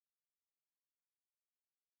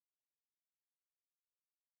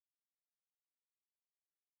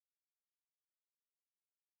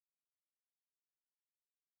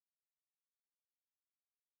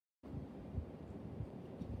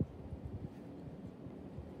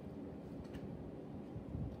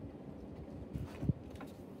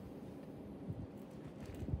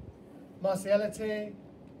martialité,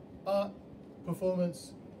 art,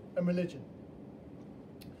 performance, and religion.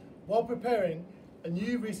 While preparing a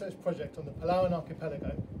new research project on the Palauan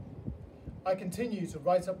archipelago, I continue to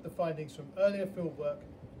write up the findings from earlier fieldwork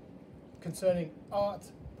concerning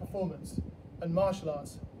art, performance, and martial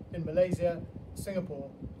arts in Malaysia, Singapore,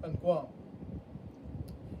 and Guam.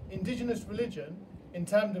 Indigenous religion, in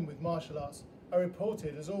tandem with martial arts, are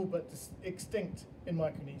reported as all but extinct in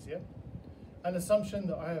Micronesia, an assumption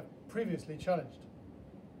that I have previously challenged.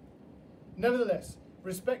 Nevertheless,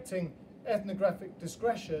 respecting ethnographic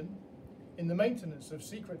discretion in the maintenance of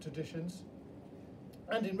secret traditions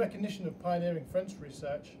and in recognition of pioneering French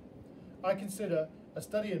research, I consider a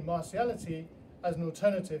study in martiality as an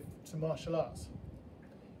alternative to martial arts.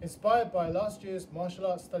 Inspired by last year's Martial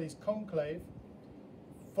Arts Studies conclave,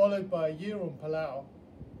 followed by a year on Palau,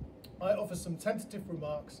 I offer some tentative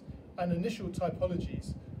remarks and initial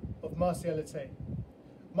typologies of martialité.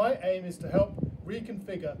 My aim is to help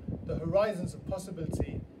reconfigure the horizons of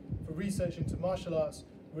possibility for research into martial arts,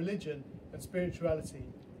 religion, and spirituality,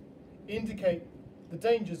 indicate the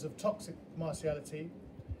dangers of toxic martiality,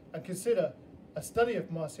 and consider a study of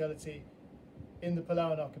martiality in the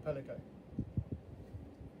Palauan archipelago.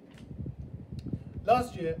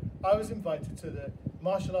 Last year, I was invited to the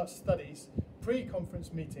Martial Arts Studies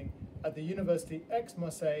pre-conference meeting at the University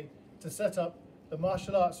Aix-Marseille to set up the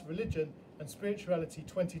Martial Arts, Religion and Spirituality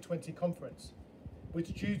 2020 conference,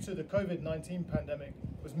 which due to the COVID-19 pandemic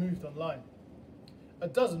was moved online. A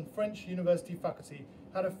dozen French university faculty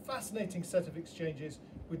had a fascinating set of exchanges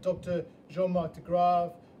with Dr. Jean-Marc de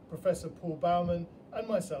Grave, Professor Paul Baumann, and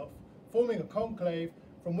myself, forming a conclave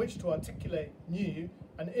from which to articulate new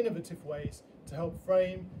and innovative ways to help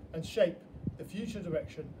frame and shape the future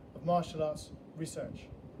direction of martial arts research.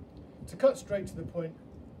 To cut straight to the point,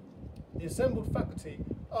 the assembled faculty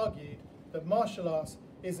argued that martial arts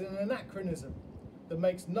is an anachronism that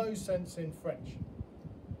makes no sense in French.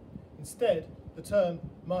 Instead, the term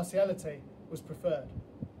martialité was preferred.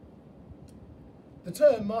 The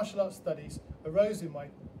term martial arts studies arose in my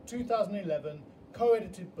 2011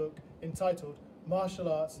 co-edited book entitled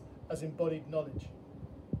Martial Arts as Embodied Knowledge.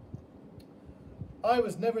 I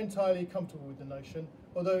was never entirely comfortable with the notion,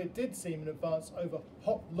 although it did seem an advance over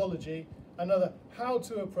hopology and other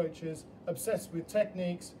how-to approaches obsessed with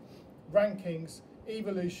techniques, rankings,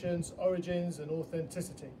 evolutions, origins, and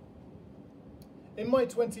authenticity. In my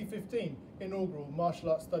 2015 inaugural Martial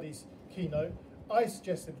Arts Studies keynote, I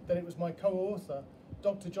suggested that it was my co-author,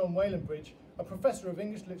 Dr. John Whalenbridge, a professor of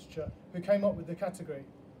English literature, who came up with the category.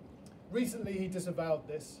 Recently, he disavowed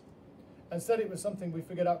this and said it was something we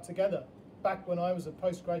figured out together, back when I was a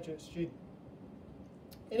postgraduate student.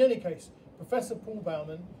 In any case, Professor Paul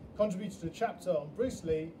Baumann contributed a chapter on Bruce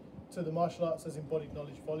Lee to the Martial Arts as Embodied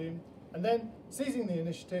Knowledge volume, and then, seizing the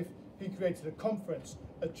initiative, he created a conference,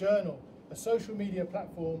 a journal, a social media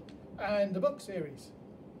platform, and a book series.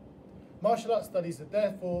 Martial arts studies have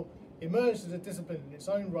therefore emerged as a discipline in its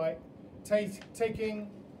own right, taking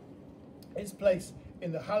its place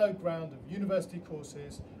in the hallowed ground of university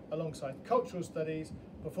courses alongside cultural studies,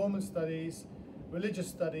 performance studies, religious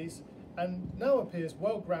studies, and now appears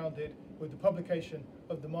well grounded with the publication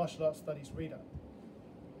of the Martial Arts Studies Reader.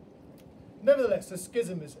 Nevertheless, a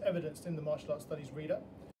schism is evidenced in the Martial Arts Studies Reader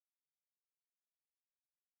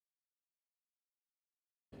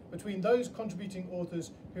between those contributing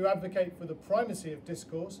authors who advocate for the primacy of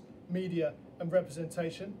discourse, media, and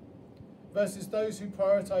representation, versus those who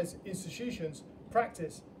prioritise institutions,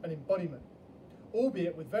 practice, and embodiment,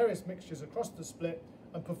 albeit with various mixtures across the split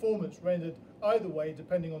and performance rendered either way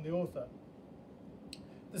depending on the author.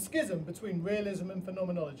 The schism between realism and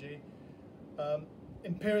phenomenology,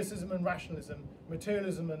 empiricism and rationalism,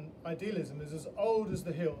 materialism and idealism is as old as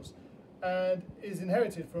the hills and is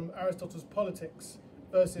inherited from Aristotle's Politics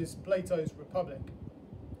versus Plato's Republic.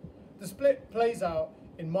 The split plays out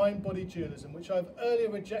in mind-body dualism, which I've earlier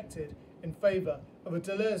rejected in favour of a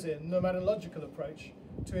Deleuzean nomadological approach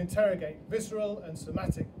to interrogate visceral and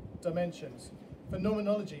somatic dimensions,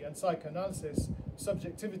 phenomenology and psychoanalysis,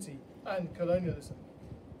 subjectivity and colonialism.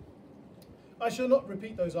 I shall not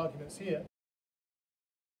repeat those arguments here.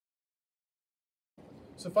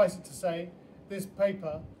 Suffice it to say, this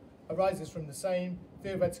paper arises from the same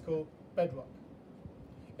theoretical bedrock.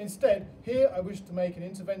 Instead, here I wish to make an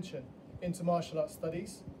intervention into martial arts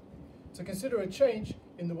studies, to consider a change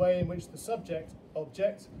in the way in which the subject,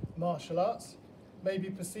 object, martial arts, may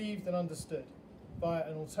be perceived and understood via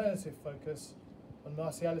an alternative focus on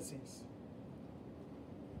martialities.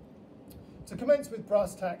 To commence with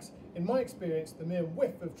brass tacks, in my experience, the mere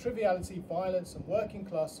whiff of triviality, violence, and working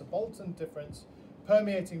class subaltern difference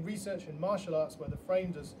permeating research in martial arts, whether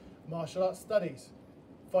framed as martial arts studies,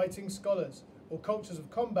 fighting scholars, or cultures of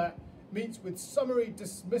combat meets with summary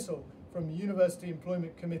dismissal from university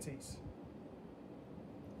employment committees.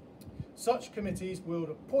 Such committees wield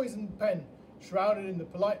a poisoned pen shrouded in the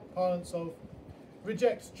polite parlance of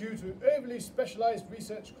rejects due to overly specialised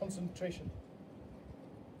research concentration.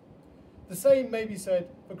 The same may be said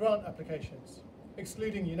for grant applications,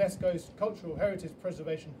 excluding UNESCO's Cultural Heritage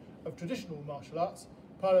Preservation of Traditional Martial Arts,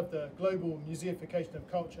 part of the global museification of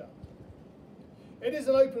culture. It is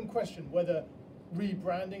an open question whether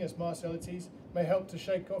rebranding as martialities may help to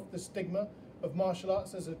shake off the stigma of martial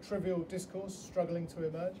arts as a trivial discourse struggling to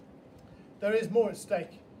emerge. There is more at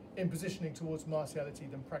stake in positioning towards martiality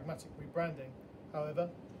than pragmatic rebranding, however,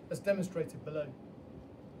 as demonstrated below.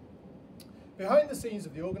 Behind the scenes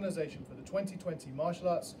of the organisation for the 2020 Martial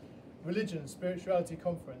Arts, Religion and Spirituality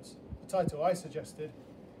Conference, the title I suggested,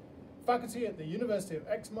 faculty at the University of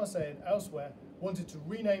Aix-Marseille and elsewhere wanted to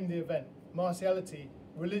rename the event Martiality,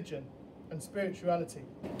 Religion and Spirituality.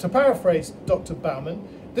 To paraphrase Dr. Baumann,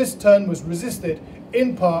 this term was resisted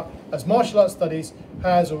in part as martial arts studies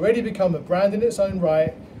has already become a brand in its own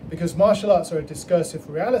right because martial arts are a discursive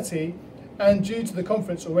reality and due to the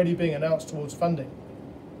conference already being announced towards funding.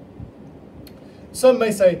 Some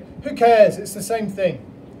may say, who cares, it's the same thing.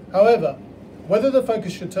 However, whether the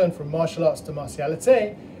focus should turn from martial arts to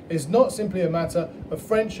martialité is not simply a matter of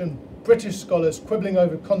French and British scholars quibbling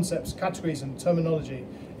over concepts, categories and terminology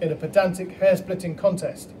in a pedantic, hair-splitting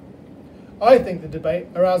contest. I think the debate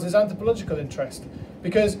arouses anthropological interest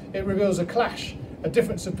because it reveals a clash, a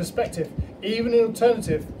difference of perspective, even an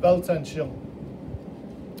alternative Weltanschauung.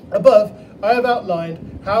 Above, I have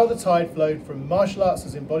outlined how the tide flowed from martial arts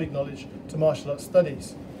as embodied knowledge to martial arts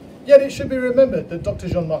studies. Yet it should be remembered that Dr.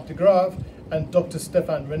 Jean-Marc de Grave and Dr.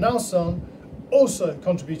 Stéphane Renalson also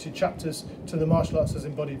contributed chapters to the martial arts as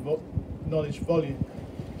embodied knowledge volume,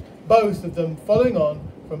 both of them following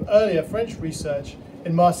on from earlier French research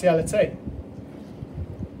in martialité.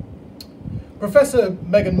 Professor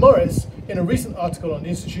Megan Morris, in a recent article on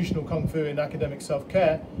institutional kung fu in academic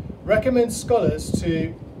self-care, recommends scholars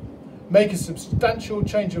to make a substantial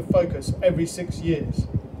change of focus every 6 years.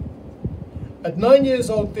 At 9 years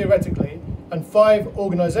old theoretically and 5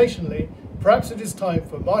 organisationally, perhaps it is time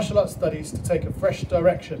for martial arts studies to take a fresh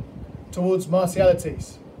direction towards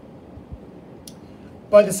martialities.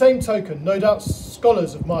 By the same token, no doubt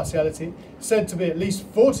scholars of martiality, said to be at least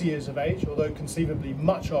 40 years of age, although conceivably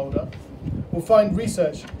much older, will find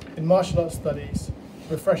research in martial arts studies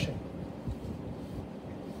refreshing.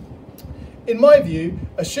 In my view,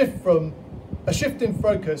 a shift in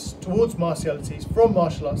focus towards martialities from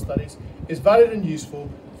martial arts studies is valid and useful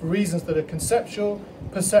for reasons that are conceptual,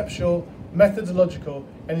 perceptual, methodological,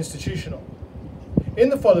 and institutional. In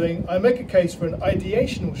the following, I make a case for an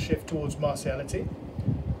ideational shift towards martiality,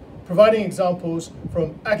 providing examples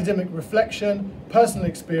from academic reflection, personal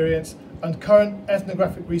experience, and current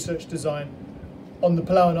ethnographic research design on the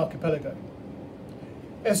Palauan archipelago.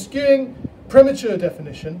 Eschewing premature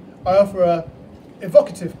definition, I offer a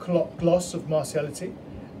evocative gloss of martiality,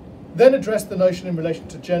 then address the notion in relation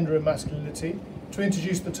to gender and masculinity to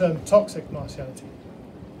introduce the term toxic martiality.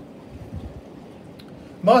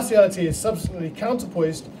 Martiality is subsequently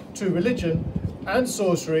counterpoised to religion and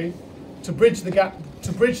sorcery to bridge the gap,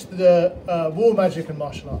 to bridge the war magic and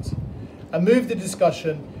martial arts, and move the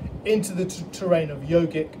discussion into the terrain of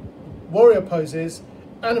yogic warrior poses,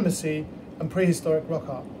 animacy, and prehistoric rock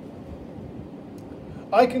art.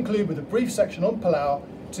 I conclude with a brief section on Palau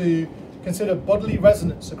to consider bodily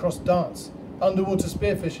resonance across dance, underwater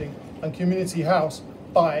spearfishing, and community house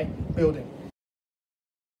by building.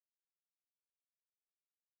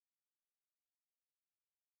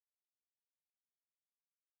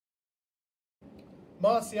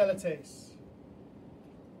 Martialités.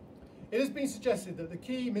 It has been suggested that the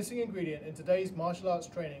key missing ingredient in today's martial arts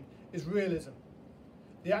training is realism,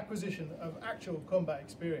 the acquisition of actual combat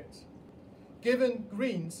experience. Given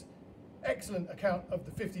Green's excellent account of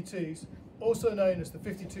the 52s, also known as the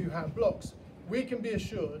 52 hand blocks, we can be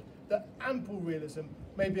assured that ample realism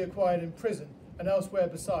may be acquired in prison and elsewhere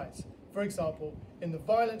besides, for example, in the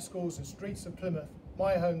violent schools and streets of Plymouth,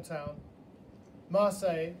 my hometown,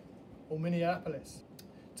 Marseille, or Minneapolis.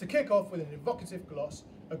 To kick off with an evocative gloss,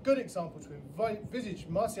 a good example to envisage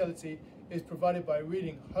martiality is provided by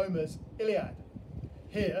reading Homer's Iliad.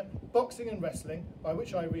 Here, boxing and wrestling, by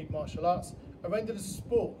which I read martial arts, are rendered as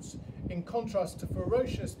sports, in contrast to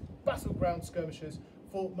ferocious battleground skirmishes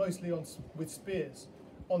fought mostly with spears,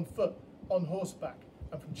 on foot, on horseback,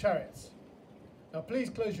 and from chariots. Now please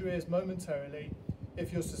close your ears momentarily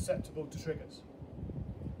if you're susceptible to triggers.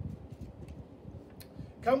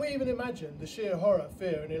 Can we even imagine the sheer horror,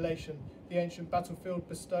 fear and elation the ancient battlefield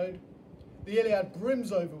bestowed? The Iliad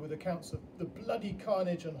brims over with accounts of the bloody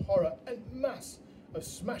carnage and horror and mass of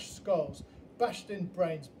smashed skulls, bashed in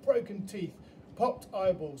brains, broken teeth, popped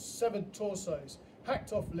eyeballs, severed torsos,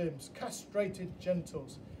 hacked off limbs, castrated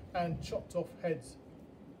genitals, and chopped off heads.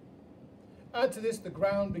 Add to this the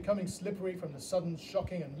ground becoming slippery from the sudden,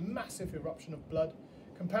 shocking and massive eruption of blood,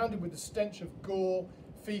 compounded with the stench of gore,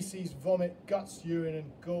 feces, vomit, guts, urine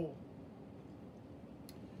and gall.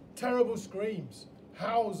 Terrible screams,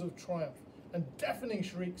 howls of triumph, and deafening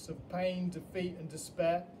shrieks of pain, defeat and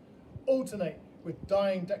despair alternate with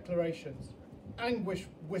dying declarations, anguish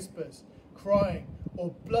whispers, crying,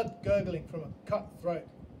 or blood gurgling from a cut throat.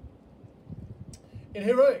 In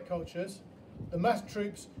heroic cultures, the massed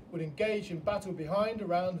troops would engage in battle behind,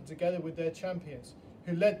 around and together with their champions,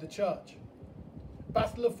 who led the charge.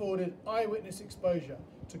 Battle afforded eyewitness exposure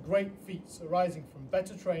to great feats arising from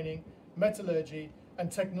better training, metallurgy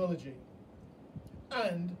and technology,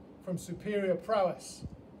 and from superior prowess,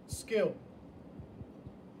 skill,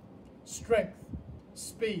 strength,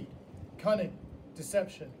 speed, cunning,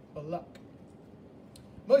 deception or luck.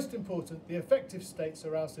 Most important, the affective states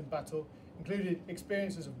aroused in battle included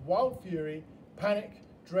experiences of wild fury, panic,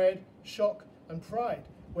 dread, shock and pride,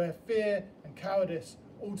 where fear and cowardice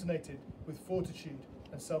alternated with fortitude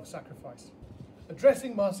and self-sacrifice.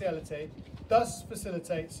 Addressing martialité thus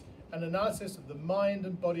facilitates an analysis of the mind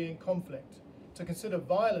and body in conflict, to consider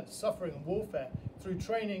violence, suffering and warfare through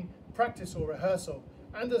training, practice or rehearsal,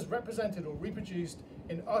 and as represented or reproduced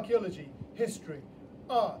in archaeology, history,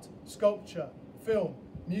 art, sculpture, film,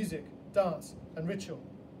 music, dance and ritual.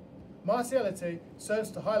 Martialité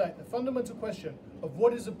serves to highlight the fundamental question of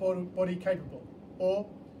what is a body capable, or,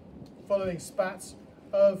 following Spatz,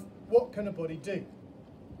 of what can a body do?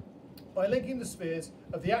 By linking the spheres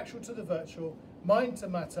of the actual to the virtual, mind to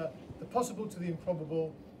matter, the possible to the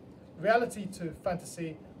improbable, reality to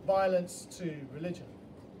fantasy, violence to religion.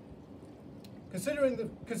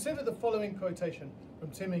 Consider the following quotation from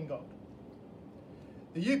Tim Ingold.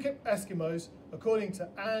 The Yukip Eskimos, according to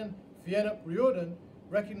Anne Vienup-Riordan,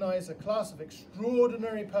 recognize a class of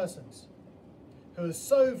extraordinary persons who are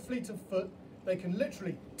so fleet of foot they can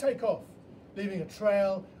literally take off, leaving a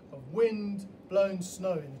trail of wind-blown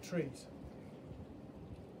snow in the trees.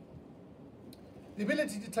 The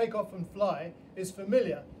ability to take off and fly is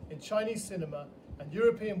familiar in Chinese cinema and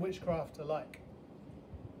European witchcraft alike.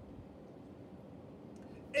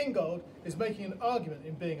 Ingold is making an argument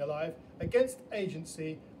in Being Alive against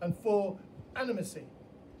agency and for animacy.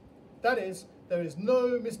 That is, there is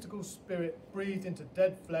no mystical spirit breathed into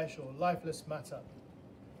dead flesh or lifeless matter,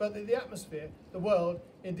 but that the atmosphere, the world,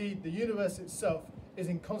 indeed the universe itself, is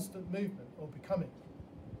in constant movement or becoming.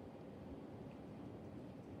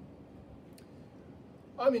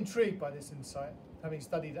 I'm intrigued by this insight, having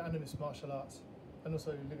studied animist martial arts and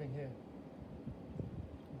also living here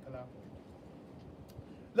in Palau.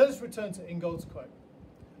 Let us return to Ingold's quote,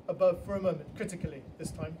 above for a moment, critically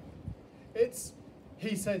this time. It's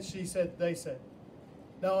he said, she said, they said.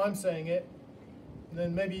 Now I'm saying it, and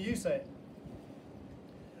then maybe you say it.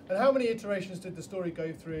 And how many iterations did the story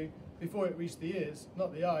go through before it reached the ears,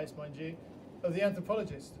 not the eyes, mind you, of the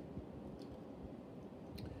anthropologist?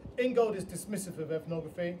 Ingold is dismissive of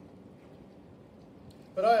ethnography,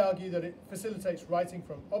 but I argue that it facilitates writing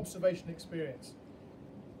from observation experience.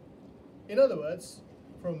 In other words,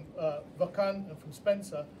 from Vacan and from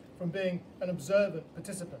Spencer, from being an observant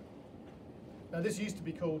participant. Now this used to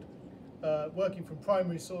be called working from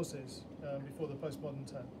primary sources before the postmodern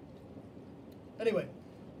term. Anyway,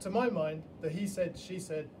 to my mind, the he said, she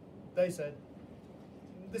said, they said,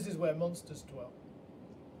 this is where monsters dwell.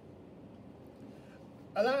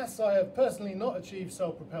 Alas, I have personally not achieved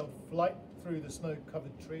self-propelled flight through the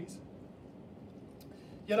snow-covered trees.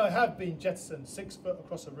 Yet I have been jettisoned 6 foot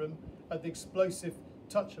across a room at the explosive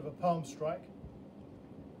touch of a palm strike,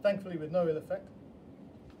 thankfully with no ill effect.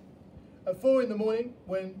 At 4 in the morning,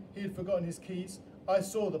 when he had forgotten his keys, I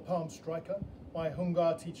saw the palm striker, my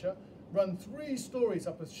Hungar teacher, run 3 stories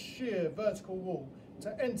up a sheer vertical wall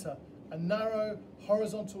to enter a narrow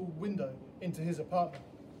horizontal window into his apartment.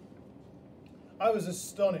 I was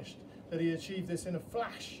astonished that he achieved this in a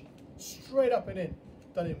flash, straight up and in,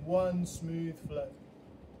 done in one smooth flow.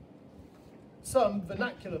 Some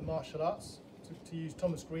vernacular martial arts, to use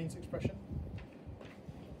Thomas Green's expression,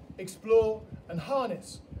 explore and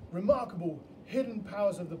harness remarkable hidden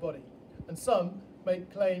powers of the body, and some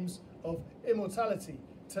make claims of immortality,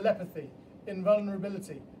 telepathy,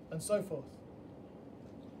 invulnerability, and so forth.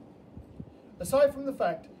 Aside from the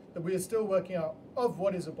fact that we are still working out of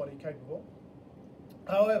what is a body capable,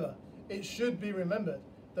 however, it should be remembered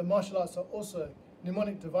that martial arts are also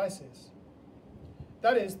mnemonic devices.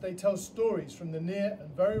 That is, they tell stories from the near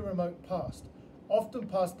and very remote past, often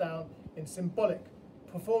passed down in symbolic,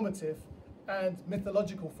 performative, and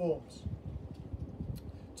mythological forms.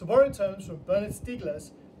 To borrow terms from Bernard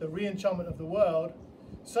Stiegler's The Re-Enchantment of the World,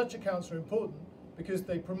 such accounts are important because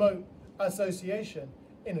they promote association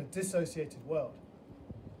in a dissociated world.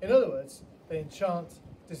 In other words, they enchant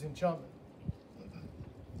disenchantment.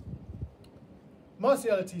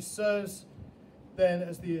 Martiality serves then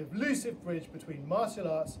as the elusive bridge between martial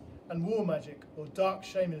arts and war magic or dark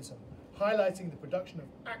shamanism, highlighting the production of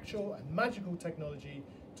actual and magical technology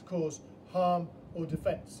to cause harm or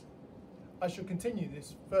defense. I shall continue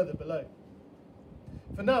this further below.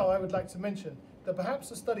 For now, I would like to mention that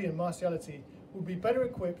perhaps a study in martiality would be better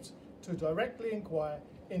equipped to directly inquire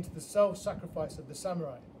into the self-sacrifice of the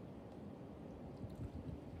samurai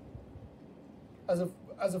as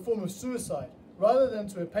a form of suicide, rather than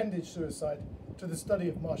to appendage suicide to the study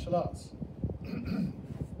of martial arts.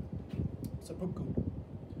 Seppuku.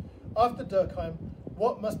 After Durkheim,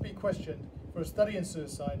 what must be questioned for a study in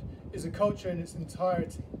suicide is a culture in its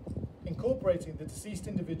entirety, incorporating the deceased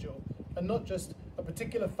individual and not just a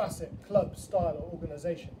particular facet, club, style, or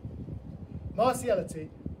organization. Martiality,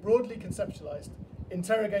 broadly conceptualized,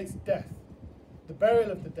 interrogates death, the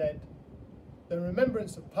burial of the dead, the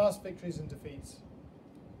remembrance of past victories and defeats,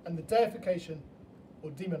 and the deification or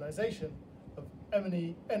demonization of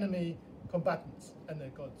enemy combatants and their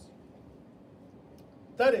gods.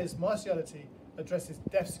 That is, martiality addresses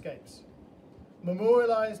deathscapes,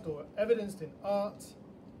 memorialized or evidenced in art,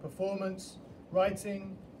 performance,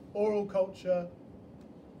 writing, oral culture,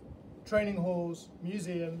 training halls,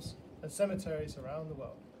 museums, and cemeteries around the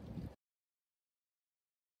world.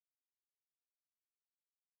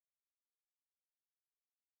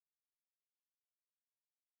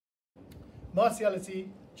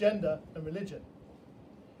 Martiality, gender, and religion.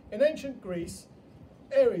 In ancient Greece,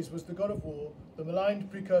 Ares was the god of war, the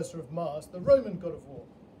maligned precursor of Mars, the Roman god of war.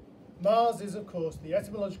 Mars is, of course, the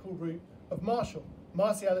etymological root of martial,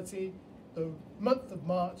 martiality, the month of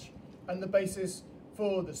March, and the basis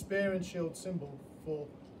for the spear and shield symbol for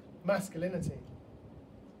masculinity.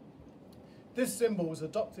 This symbol was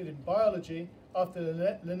adopted in biology after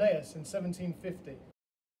Linnaeus in 1750.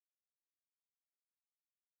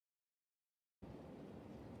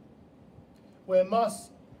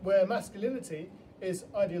 Where masculinity is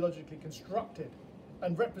ideologically constructed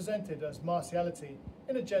and represented as martiality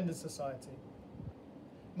in a gendered society.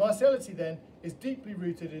 Martiality, then, is deeply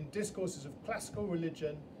rooted in discourses of classical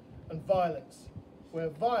religion and violence, where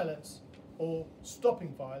violence, or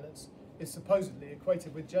stopping violence, is supposedly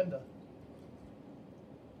equated with gender.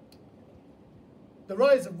 The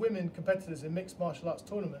rise of women competitors in mixed martial arts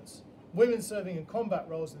tournaments, women serving in combat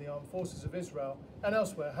roles in the armed forces of Israel and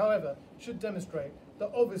elsewhere, however, should demonstrate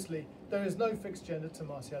that obviously there is no fixed gender to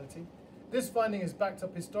martiality. This finding is backed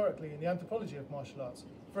up historically in the anthropology of martial arts.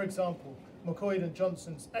 For example, McCoy and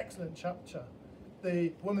Johnson's excellent chapter,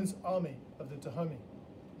 The Women's Army of the Dahomey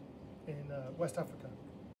in West Africa.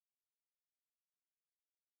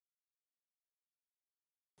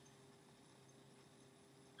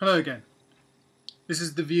 Hello again. This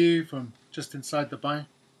is the view from just inside the bay.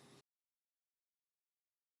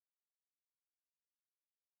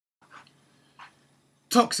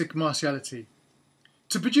 Toxic martiality.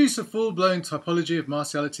 To produce a full-blown typology of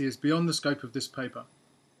martiality is beyond the scope of this paper.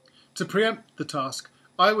 To preempt the task,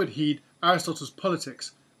 I would heed Aristotle's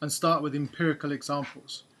Politics and start with empirical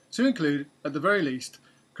examples, to include, at the very least,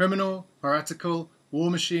 criminal, piratical,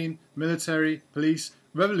 war machine, military, police,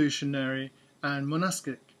 revolutionary, and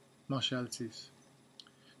monastic martialities.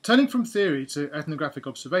 Turning from theory to ethnographic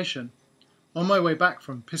observation, on my way back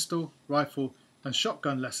from pistol, rifle, and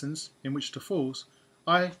shotgun lessons in Wichita Falls,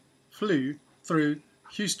 I flew through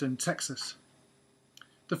Houston, Texas.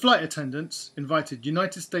 The flight attendants invited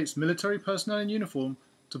United States military personnel in uniform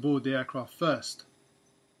to board the aircraft first.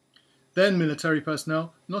 Then military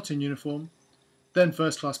personnel not in uniform, then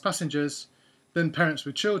first-class passengers, then parents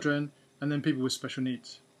with children, and then people with special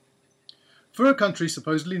needs. For a country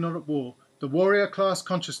supposedly not at war, the warrior class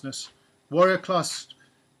conscious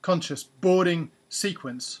boarding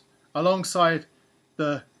sequence, alongside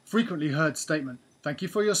the frequently heard statement, "Thank you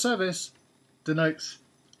for your service," denotes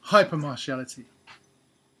hypermartiality.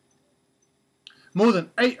 More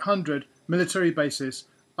than 800 military bases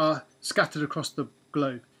are scattered across the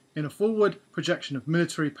globe in a forward projection of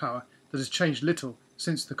military power that has changed little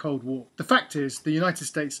since the Cold War. The fact is, the United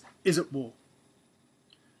States is at war,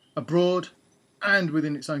 abroad and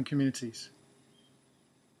within its own communities,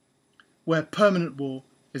 where permanent war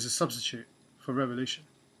is a substitute for revolution.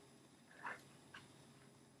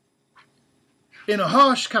 In a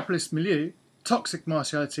harsh capitalist milieu, toxic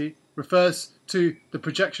martiality refers to the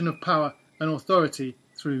projection of power and authority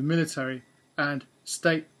through military and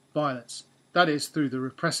state violence, that is, through the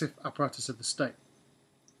repressive apparatus of the state.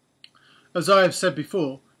 As I have said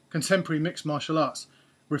before, contemporary mixed martial arts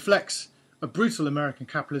reflects a brutal American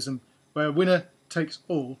capitalism where winner takes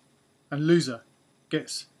all and loser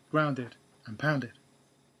gets grounded and pounded.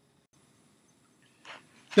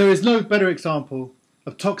 There is no better example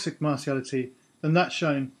of toxic martiality than that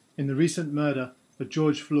shown in the recent murder of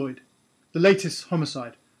George Floyd, the latest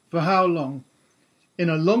homicide, for how long, in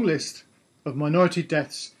a long list of minority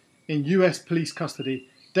deaths in US police custody,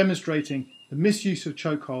 demonstrating the misuse of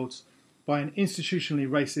chokeholds by an institutionally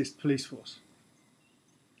racist police force.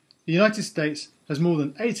 The United States has more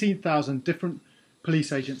than 18,000 different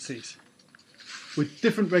police agencies with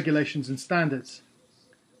different regulations and standards.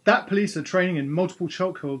 That police are training in multiple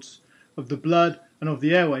chokeholds of the blood and of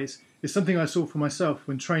the airways is something I saw for myself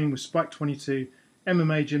when training with Spike 22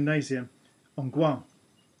 MMA Gymnasium on Guam.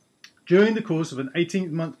 During the course of an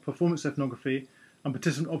 18-month performance ethnography and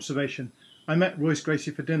participant observation, I met Royce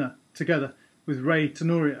Gracie for dinner, together with Ray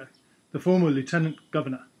Tenorio, the former Lieutenant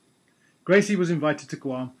Governor. Gracie was invited to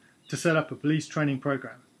Guam to set up a police training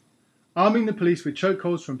program. Arming the police with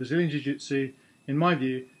chokeholds from Brazilian Jiu-Jitsu, in my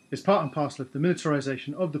view, is part and parcel of the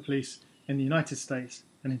militarization of the police in the United States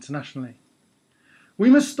and internationally. We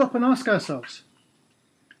must stop and ask ourselves,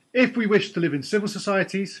 if we wish to live in civil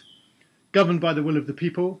societies, governed by the will of the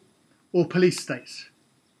people, or police states,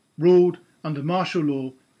 ruled under martial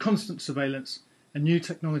law, constant surveillance, and new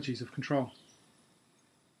technologies of control.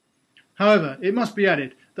 However, it must be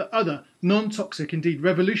added that other non-toxic, indeed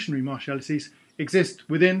revolutionary martialities exist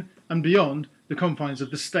within and beyond the confines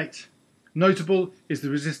of the state. Notable is the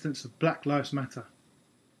resistance of Black Lives Matter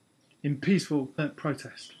in peaceful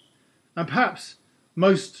protest. And perhaps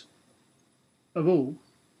most of all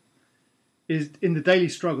is in the daily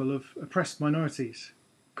struggle of oppressed minorities,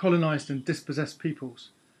 colonised and dispossessed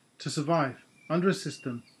peoples to survive under a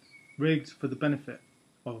system rigged for the benefit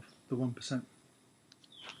of the 1%.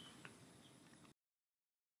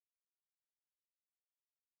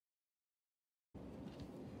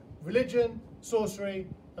 Religion, sorcery,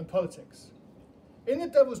 and politics. In the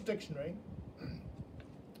Devil's Dictionary,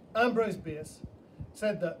 Ambrose Bierce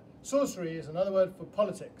said that sorcery is another word for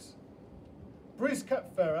politics. Bruce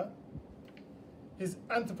Capferrer, his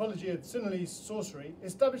Anthropology of Sinhalese Sorcery,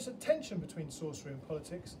 established a tension between sorcery and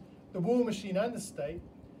politics, the war machine and the state,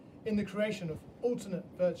 in the creation of alternate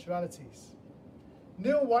virtualities.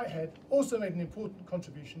 Neil Whitehead also made an important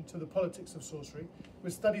contribution to the politics of sorcery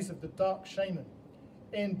with studies of the dark shaman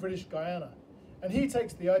in British Guyana, and he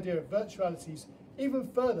takes the idea of virtualities even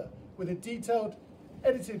further with a detailed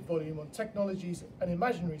edited volume on technologies and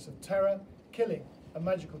imaginaries of terror, killing, and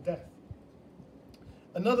magical death.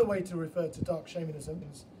 Another way to refer to dark shamanism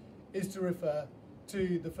is to refer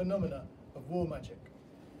to the phenomena of war magic.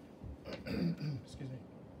 Excuse me.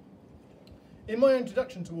 In my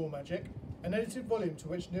introduction to war magic, an edited volume to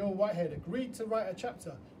which Neil Whitehead agreed to write a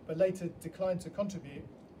chapter but later declined to contribute,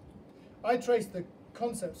 I traced the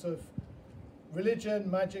concepts of religion,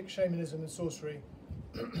 magic, shamanism, and sorcery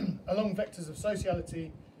along vectors of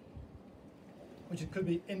sociality, which it could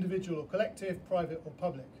be individual or collective, private or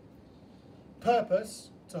public.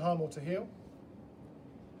 Purpose, to harm or to heal.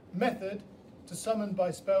 Method, to summon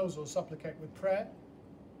by spells or supplicate with prayer.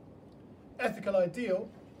 Ethical ideal,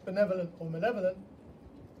 benevolent or malevolent.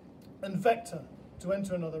 And vector, to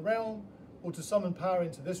enter another realm or to summon power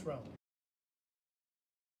into this realm.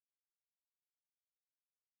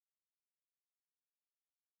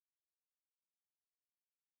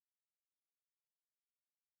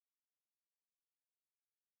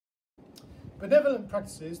 Benevolent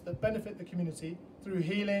practices that benefit the community through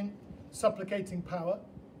healing, supplicating power,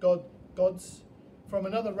 gods, from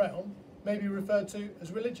another realm may be referred to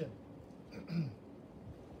as religion.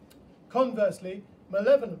 Conversely,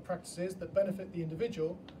 malevolent practices that benefit the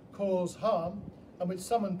individual, cause harm, and which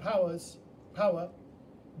summon power,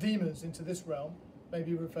 demons into this realm may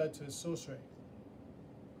be referred to as sorcery.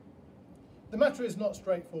 The matter is not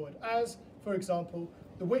straightforward, as, for example,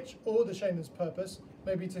 the witch or the shaman's purpose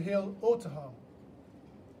may be to heal or to harm.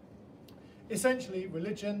 Essentially,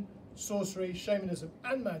 religion, sorcery, shamanism,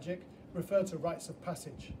 and magic refer to rites of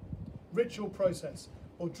passage, ritual process,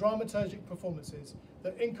 or dramaturgic performances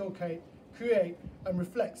that inculcate, create, and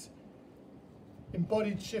reflect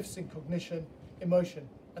embodied shifts in cognition, emotion,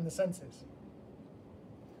 and the senses.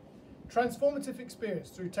 Transformative experience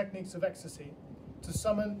through techniques of ecstasy to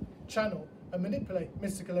summon, channel, and manipulate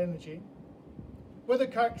mystical energy, whether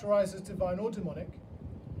characterized as divine or demonic,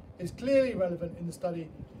 is clearly relevant in the study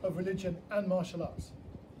of religion and martial arts.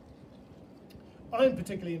 I'm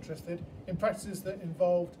particularly interested in practices that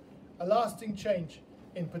involved a lasting change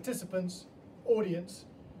in participants, audience,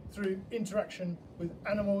 through interaction with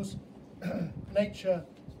animals, nature,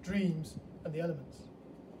 dreams, and the elements.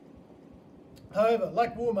 However,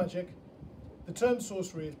 like war magic, the term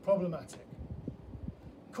sorcery is problematic.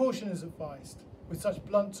 Caution is advised with such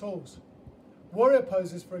blunt tools. Warrior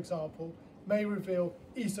poses, for example, may reveal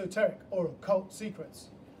esoteric or occult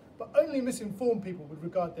secrets, but only misinformed people would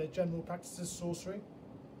regard their general practice as sorcery.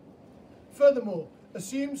 Furthermore,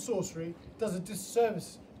 assumed sorcery does a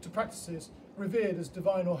disservice to practices revered as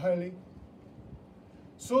divine or holy.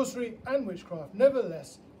 Sorcery and witchcraft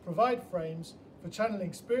nevertheless provide frames for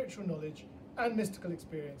channeling spiritual knowledge and mystical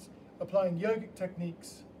experience, applying yogic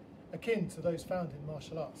techniques akin to those found in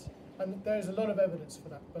martial arts. And there is a lot of evidence for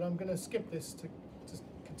that, but I'm going to skip this to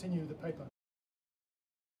continue the paper.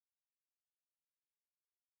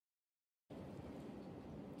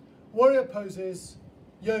 Warrior poses,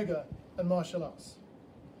 yoga, and martial arts.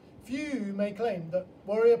 Few may claim that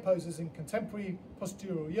warrior poses in contemporary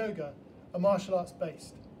postural yoga are martial arts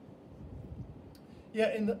based.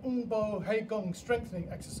 Yet in the Ungbo Heigong strengthening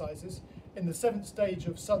exercises, in the 7th stage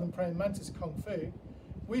of Southern Praying Mantis Kung Fu,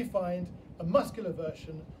 we find a muscular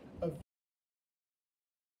version of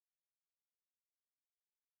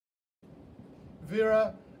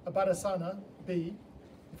Vira Abadasana B,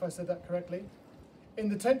 if I said that correctly. In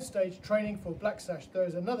the 10th stage, training for Black Sash, there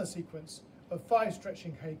is another sequence of 5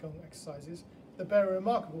 stretching Heigong exercises that bear a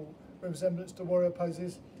remarkable resemblance to warrior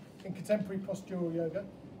poses in contemporary postural yoga,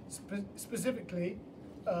 specifically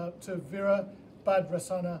to Vira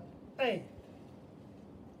Bhadrasana A.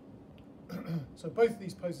 So both of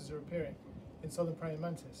these poses are appearing in Southern Praying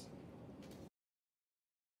Mantis.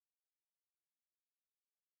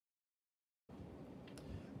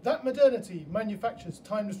 That modernity manufactures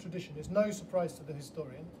timeless tradition is no surprise to the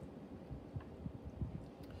historian.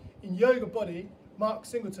 In Yoga Body, Mark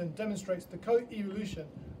Singleton demonstrates the co-evolution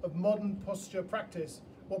of modern posture practice,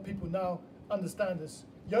 what people now understand as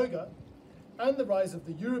yoga, and the rise of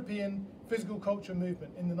the European physical culture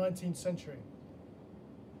movement in the 19th century.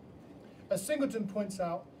 As Singleton points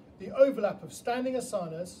out, the overlap of standing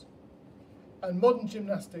asanas and modern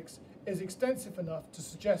gymnastics is extensive enough to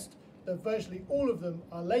suggest that virtually all of them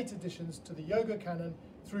are late additions to the yoga canon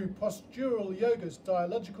through postural yoga's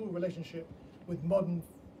dialogical relationship with modern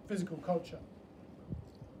physical culture.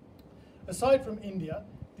 Aside from India,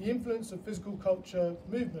 the influence of physical culture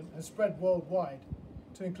movement has spread worldwide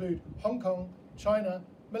to include Hong Kong, China,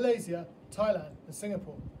 Malaysia, Thailand, and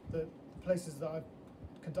Singapore, the places that I've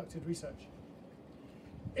conducted research.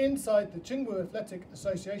 Inside the Chingwu Athletic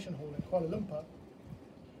Association Hall in Kuala Lumpur,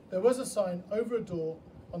 there was a sign over a door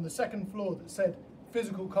on the 2nd floor that said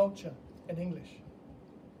physical culture in English.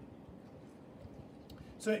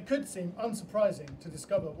 So it could seem unsurprising to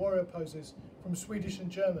discover warrior poses from Swedish and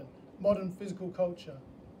German modern physical culture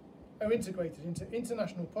are integrated into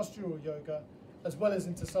international postural yoga as well as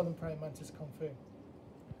into Southern Praying Mantis Kung Fu,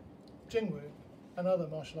 Jingwu, and other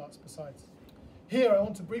martial arts besides. Here I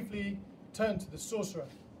want to briefly turn to the sorcerer.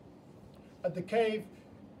 At the cave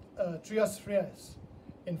Trias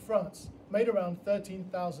in France, made around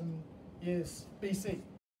 13,000 years BC.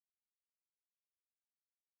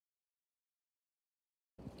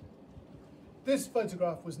 This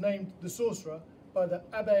photograph was named The Sorcerer by the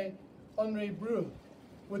Abbé Henri Breuil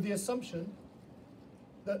with the assumption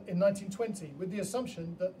that in 1920, with the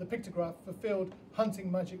assumption that the pictograph fulfilled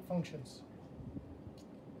hunting magic functions.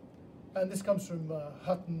 And this comes from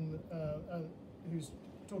Hutton, who's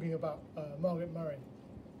talking about Margaret Murray.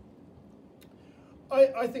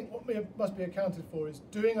 I think what must be accounted for is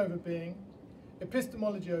doing over being,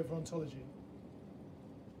 epistemology over ontology.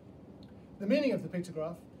 The meaning of the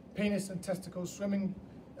pictograph, penis and testicles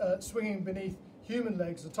swinging beneath human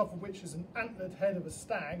legs, atop of which is an antlered head of a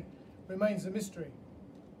stag, remains a mystery.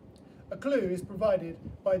 A clue is provided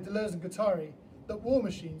by Deleuze and Guattari that war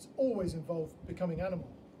machines always involve becoming animal.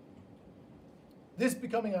 This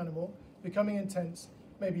becoming animal, becoming intense,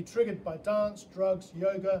 may be triggered by dance, drugs,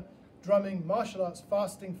 yoga, drumming, martial arts,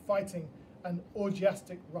 fasting, fighting, and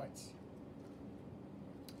orgiastic rites.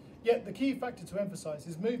 Yet the key factor to emphasize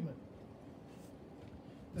is movement.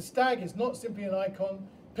 The stag is not simply an icon,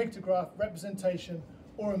 pictograph, representation,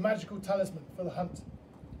 or a magical talisman for the hunt,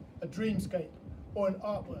 a dreamscape, or an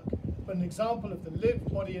artwork, but an example of the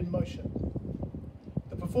lived body in motion.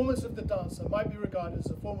 The performance of the dancer might be regarded as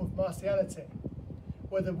a form of martialité,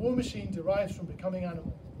 where the war machine derives from becoming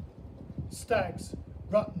animal. Stags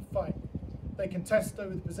rut and fight. They contest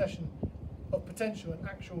over the possession of potential and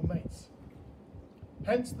actual mates.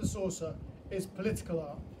 Hence the sorcerer is political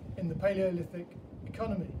art in the Paleolithic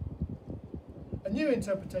economy. A new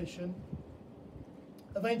interpretation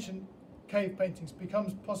of ancient cave paintings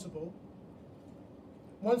becomes possible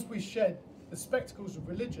once we shed the spectacles of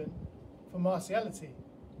religion for martiality.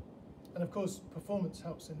 And of course, performance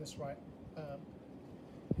helps in this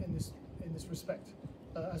in this respect,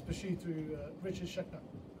 as pursued through Richard Schechner.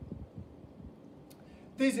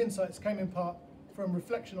 These insights came in part from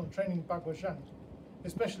reflection on training Bagua,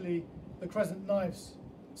 especially the crescent knives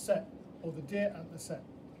set or the deer antler set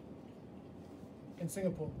in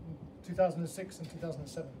Singapore in 2006 and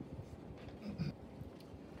 2007.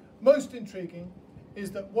 Most intriguing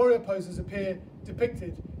is that warrior poses appear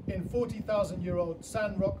depicted in 40,000-year-old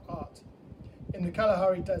sand rock art in the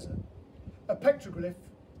Kalahari Desert. A petroglyph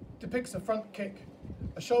depicts a front kick,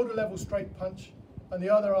 a shoulder-level straight punch, and the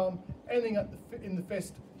other arm ending in the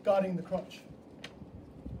fist guarding the crotch.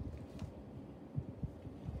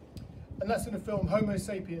 And that's in the film Homo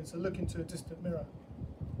Sapiens, A Look into a Distant Mirror.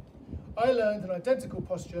 I learned an identical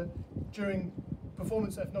posture during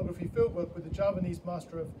performance ethnography fieldwork with the Javanese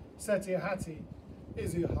master of Setiahati,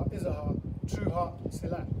 Izahar, True Heart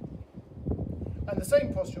Silat. And the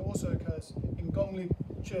same posture also occurs in Gongli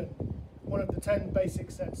Chun, one of the 10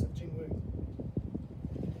 basic sets of Jingwu.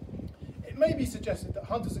 It may be suggested that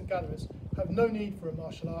hunters and gatherers have no need for a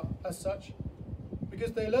martial art as such,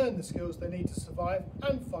 because they learn the skills they need to survive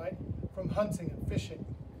and fight from hunting and fishing.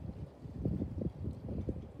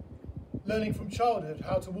 Learning from childhood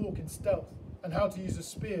how to walk in stealth and how to use a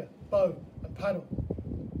spear, bow and paddle.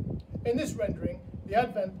 In this rendering, the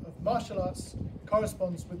advent of martial arts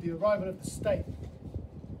corresponds with the arrival of the state.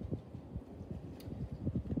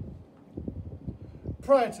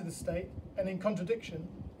 Prior to the state, and in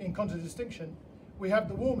contradistinction, we have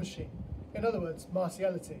the war machine, in other words,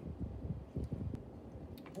 martiality.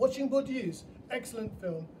 Watching Bourdieu's excellent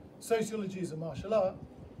film, Sociology is a Martial Art,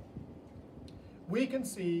 we can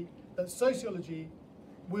see that sociology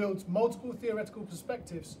wields multiple theoretical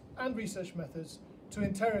perspectives and research methods to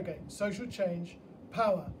interrogate social change,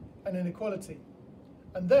 power, and inequality,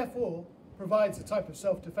 and therefore provides a type of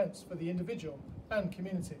self-defense for the individual and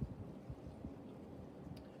community.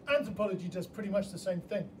 Anthropology does pretty much the same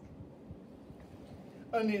thing,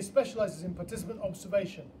 only it specializes in participant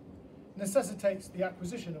observation, necessitates the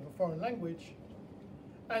acquisition of a foreign language,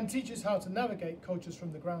 and teaches how to navigate cultures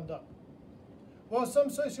from the ground up. While some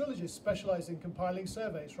sociologists specialize in compiling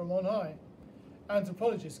surveys from on high,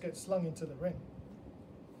 anthropologists get slung into the ring.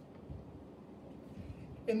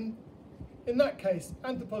 In that case,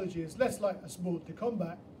 anthropology is less like a sport de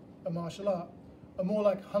combat, a martial art, and more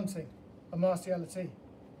like hunting, a martiality.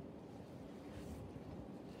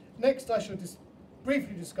 Next, I shall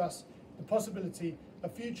briefly discuss the possibility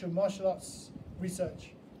of future martial arts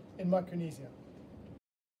research in Micronesia.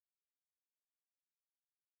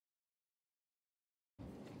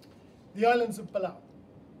 The islands of Palau.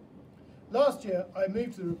 Last year, I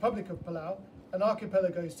moved to the Republic of Palau, an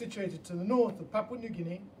archipelago situated to the north of Papua New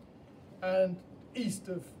Guinea and east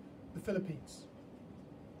of the Philippines.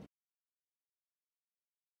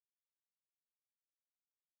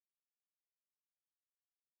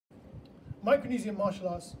 Micronesian martial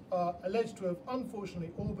arts are alleged to have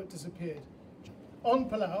unfortunately all but disappeared. On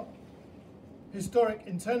Palau, historic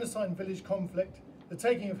internecine village conflict, the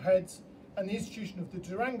taking of heads, and the institution of the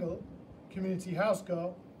Durango community house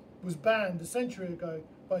girl was banned a century ago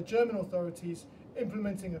by German authorities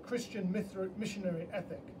implementing a Christian missionary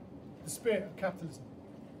ethic, the spirit of capitalism.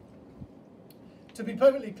 To be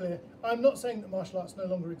perfectly clear, I am not saying that martial arts no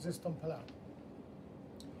longer exist on Palau.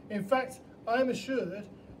 In fact, I am assured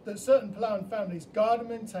that certain Palauan families guard and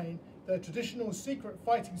maintain their traditional secret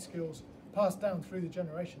fighting skills passed down through the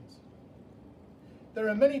generations. There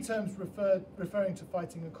are many terms referring to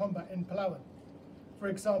fighting and combat in Palauan. For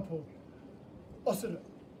example, osura,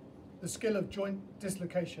 the skill of joint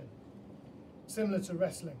dislocation, similar to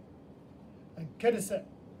wrestling, and kedeset,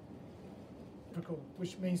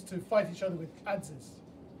 which means to fight each other with adzes,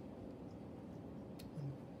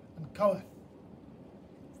 and kaweth,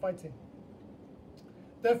 fighting.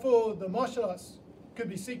 Therefore, the martial arts could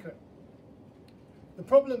be secret, the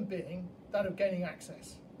problem being that of gaining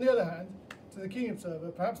access. On the other hand, to the keen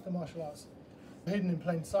observer, perhaps the martial arts are hidden in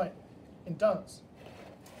plain sight in dance.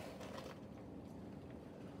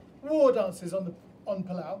 War dances on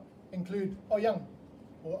Palau include oyang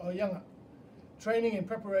or oyanga, training in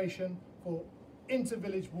preparation for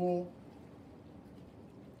inter-village war,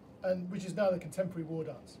 and which is now the contemporary war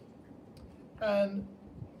dance. And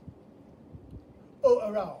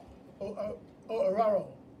o'araro,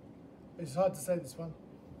 it's hard to say this one,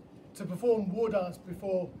 to perform war dance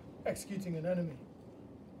before executing an enemy.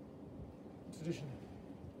 traditionally.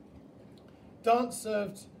 Dance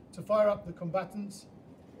served to fire up the combatants,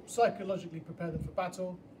 psychologically prepare them for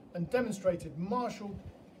battle, and demonstrated martial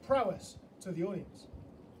prowess to the audience.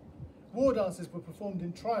 War dances were performed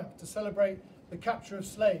in triumph to celebrate the capture of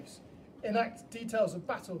slaves, enact details of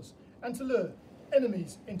battles, and to lure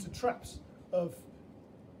enemies into traps of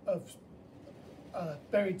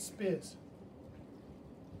buried spears.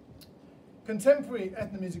 Contemporary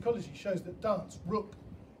ethnomusicology shows that dance, rook,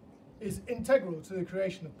 is integral to the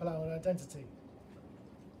creation of Palauan identity.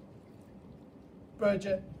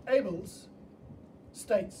 Bridget Abels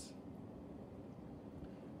states,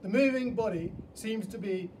 "The moving body seems to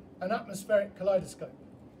be an atmospheric kaleidoscope.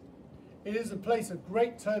 It is a place of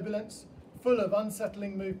great turbulence, full of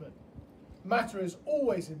unsettling movement. Matter is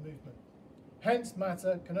always in movement. Hence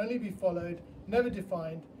matter can only be followed, never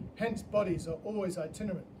defined, hence bodies are always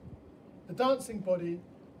itinerant. The dancing body,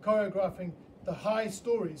 choreographing the high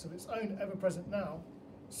stories of its own ever-present now,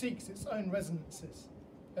 seeks its own resonances."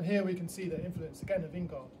 And here we can see the influence again of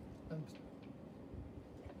Ingard. And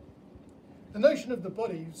the notion of the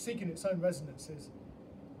body seeking its own resonances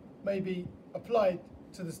may be applied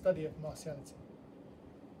to the study of martiality.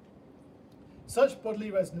 Such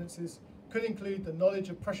bodily resonances could include the knowledge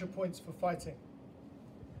of pressure points for fighting,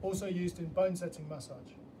 also used in bone-setting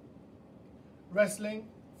massage, wrestling,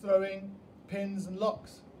 throwing, pins and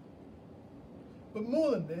locks. But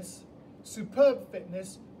more than this, superb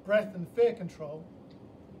fitness, breath and fear control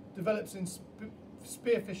develops in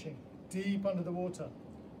spearfishing, deep under the water,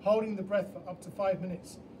 holding the breath for up to 5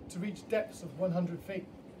 minutes to reach depths of 100 feet.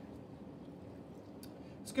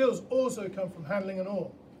 Skills also come from handling an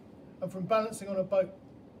oar and from balancing on a boat,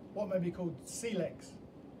 what may be called sea legs.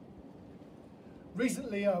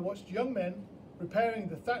 Recently, I watched young men repairing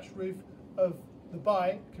the thatched roof of the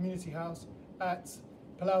Bai community house at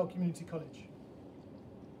Palau Community College.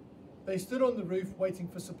 They stood on the roof waiting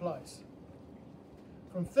for supplies.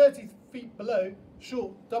 From 30 feet below,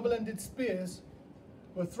 short, double-ended spears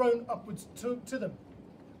were thrown upwards to them,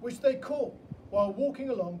 which they caught while walking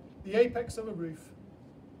along the apex of a roof.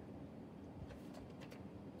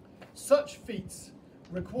 Such feats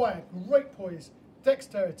require great poise,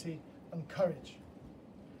 dexterity, and courage.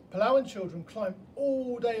 Palauan children climb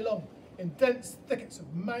all day long in dense thickets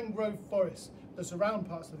of mangrove forests that surround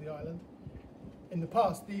parts of the island. In the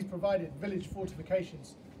past, these provided village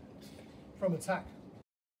fortifications from attack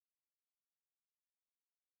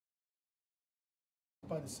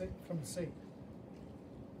from the sea.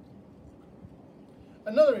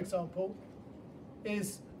 Another example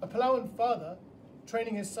is a Palauan father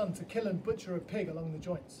training his son to kill and butcher a pig along the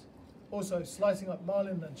joints, also slicing up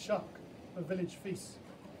marlin and shark for village feasts.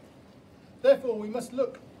 Therefore, we must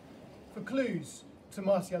look for clues to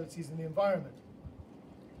martialities in the environment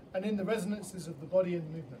and in the resonances of the body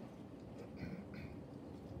and movement.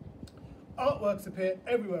 Artworks appear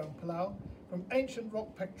everywhere on Palau, from ancient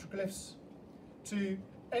rock petroglyphs to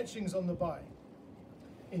etchings on the Bai,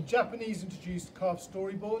 in Japanese introduced carved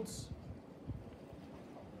storyboards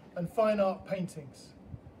and fine art paintings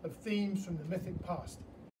of themes from the mythic past.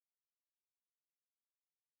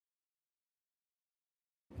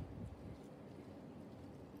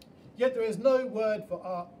 Yet there is no word for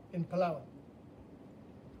art in Palauan.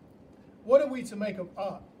 What are we to make of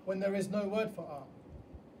art when there is no word for art?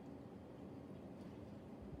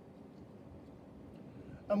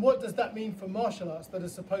 And what does that mean for martial arts that are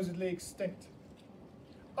supposedly extinct?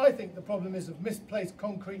 I think the problem is of misplaced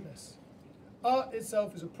concreteness. Art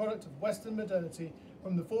itself is a product of Western modernity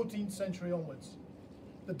from the 14th century onwards.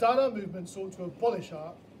 The Dada movement sought to abolish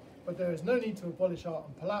art, but there is no need to abolish art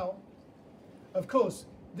on Palau. Of course,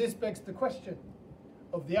 this begs the question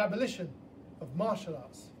of the abolition of martial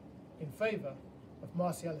arts in favour of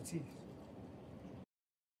martialities.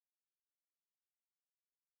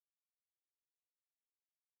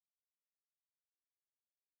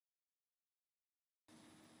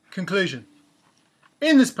 Conclusion.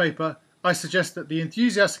 In this paper, I suggest that the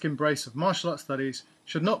enthusiastic embrace of martial arts studies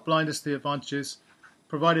should not blind us to the advantages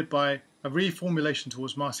provided by a reformulation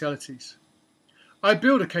towards martialities. I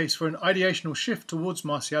build a case for an ideational shift towards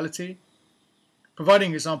martiality,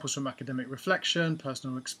 providing examples from academic reflection,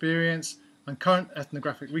 personal experience, and current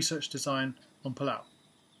ethnographic research design on Palau.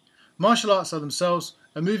 Martial arts are themselves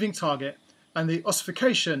a moving target, and the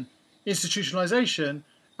ossification, institutionalization,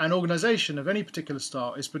 and organisation of any particular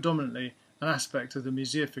style is predominantly an aspect of the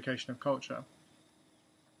museification of culture.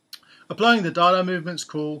 Applying the Dada movement's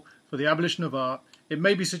call for the abolition of art, it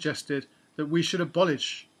may be suggested that we should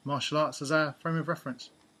abolish martial arts as our frame of reference.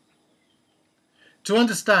 To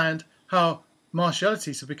understand how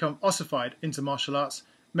martialities have become ossified into martial arts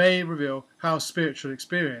may reveal how spiritual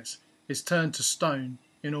experience is turned to stone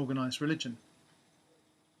in organised religion.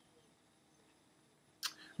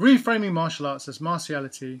 Reframing martial arts as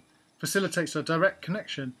martiality facilitates a direct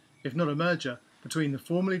connection, if not a merger, between the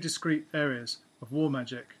formally discrete areas of war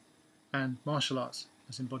magic and martial arts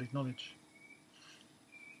as embodied knowledge.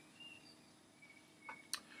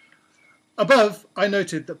 Above, I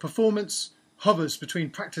noted that performance hovers between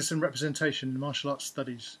practice and representation in martial arts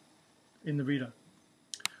studies in the reader.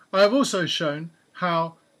 I have also shown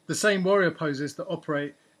how the same warrior poses that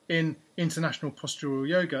operate in international postural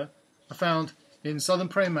yoga are found in Southern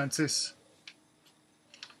Praying Mantis,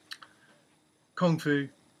 Kung Fu.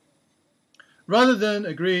 Rather than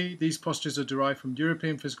agree these postures are derived from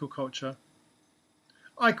European physical culture,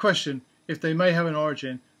 I question if they may have an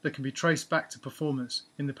origin that can be traced back to performance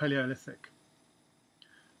in the Paleolithic.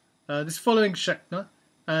 This following Schechner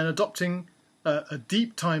and adopting a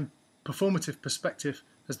deep time performative perspective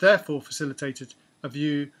has therefore facilitated a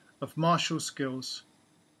view of martial skills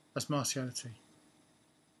as martiality.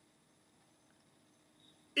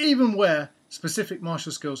 Even where specific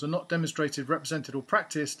martial skills are not demonstrated, represented or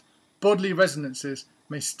practiced, bodily resonances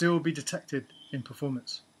may still be detected in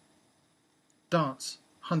performance. Dance,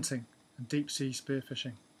 hunting and deep-sea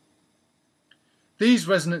spearfishing. These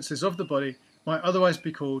resonances of the body might otherwise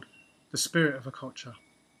be called the spirit of a culture,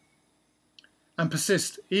 and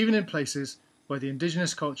persist even in places where the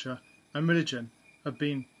indigenous culture and religion have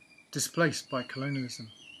been displaced by colonialism.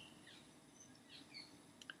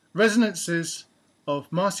 Resonances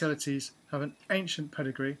of martialities have an ancient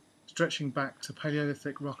pedigree stretching back to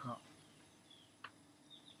Paleolithic rock art.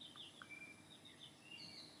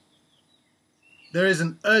 There is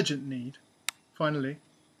an urgent need, finally,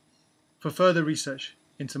 for further research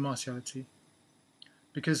into martiality,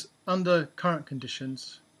 because under current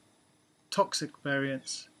conditions, toxic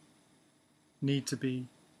variants need to be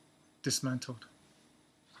dismantled.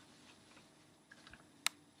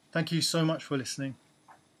 Thank you so much for listening.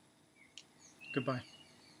 Goodbye.